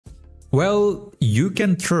Well, you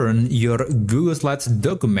can turn your Google Slides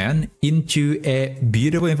document into a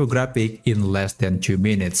beautiful infographic in less than 2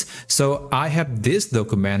 minutes. So I have this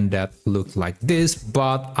document that looks like this,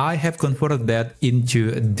 but I have converted that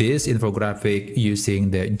into this infographic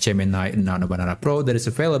using the Gemini Nano Banana Pro that is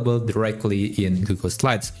available directly in Google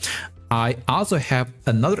Slides. I also have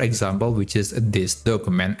another example, which is this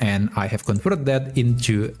document, and I have converted that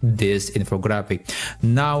into this infographic.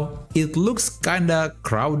 Now, it looks kinda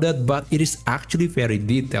crowded, but it is actually very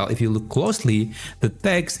detailed. If you look closely, the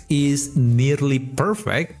text is nearly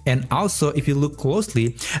perfect, and also if you look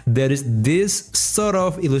closely, there is this sort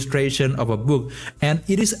of illustration of a book, and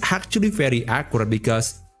it is actually very accurate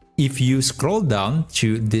because if you scroll down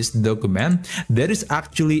to this document, there is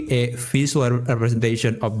actually a visual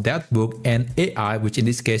representation of that book, and AI, which in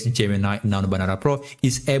this case Gemini Nano Banana Pro,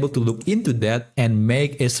 is able to look into that and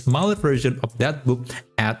make a smaller version of that book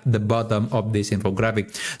at the bottom of this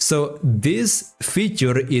infographic. So this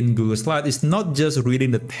feature in Google Slides is not just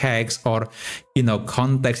reading the text or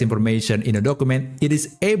context information in a document. It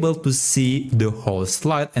is able to see the whole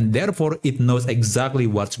slide, and therefore it knows exactly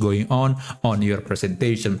what's going on your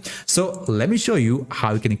presentation. So let me show you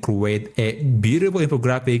how you can create a beautiful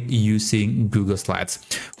infographic using Google Slides.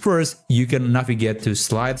 First, you can navigate to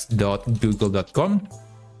slides.google.com.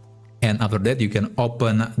 And after that, you can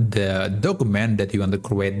open the document that you want to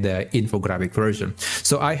create the infographic version.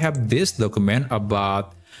 So I have this document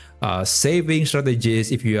about saving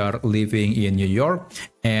strategies if you are living in New York.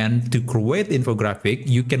 And to create infographic,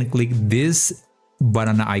 you can click this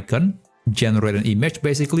banana icon, generate an image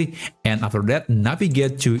basically, and after that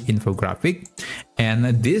navigate to infographic, and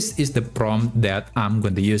this is the prompt that I'm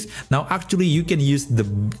going to use. Now actually you can use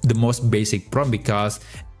the most basic prompt because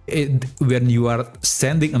when you are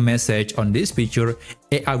sending a message on this picture,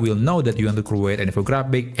 AI will know that you want to create an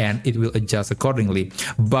infographic and it will adjust accordingly.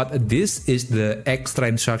 But this is the extra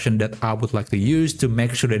instruction that I would like to use to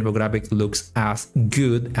make sure the infographic looks as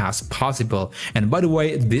good as possible. And by the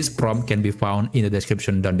way, this prompt can be found in the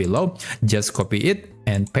description down below. Just copy it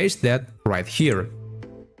and paste that right here.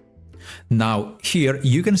 Now here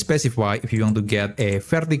you can specify if you want to get a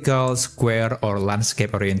vertical, square or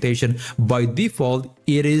landscape orientation. By default,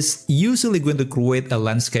 it is usually going to create a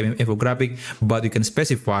landscape infographic, but you can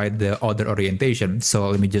specify the other orientation. So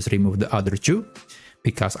let me just remove the other two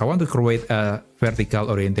because I want to create a vertical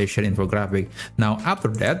orientation infographic. Now after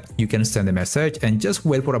that, you can send a message and just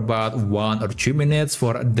wait for about 1 or 2 minutes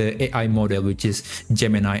for the AI model, which is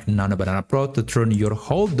Gemini Nano Banana Pro, to turn your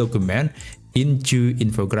whole document into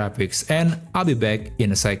infographics, and I'll be back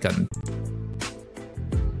in a second.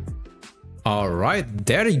 Alright,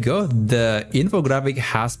 there you go. The infographic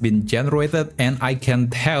has been generated, and I can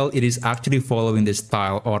tell it is actually following the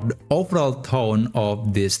style or the overall tone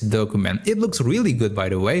of this document. It looks really good, by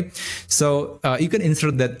the way. So you can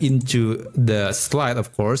insert that into the slide.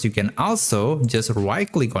 Of course, you can also just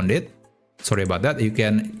right click on it. Sorry about that. You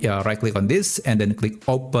can right click on this and then click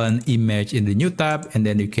open image in the new tab, and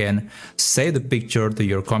then you can save the picture to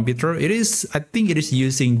your computer. I think it is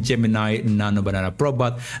using Gemini Nano Banana Pro,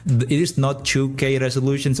 but it is not 2K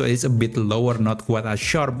resolution, so it's a bit lower, not quite as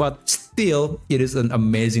sharp, but still it is an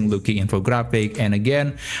amazing looking infographic. And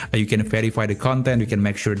again, you can verify the content. You can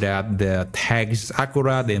make sure that the text is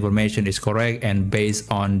accurate, the information is correct, and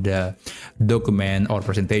based on the document or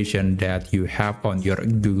presentation that you have on your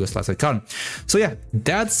Google Slides account. So yeah,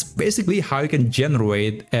 that's basically how you can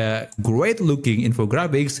generate a great looking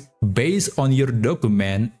infographics based on your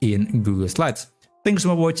document in Google Slides. Thanks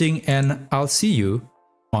for watching, and I'll see you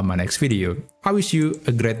on my next video. I wish you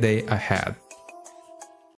a great day ahead.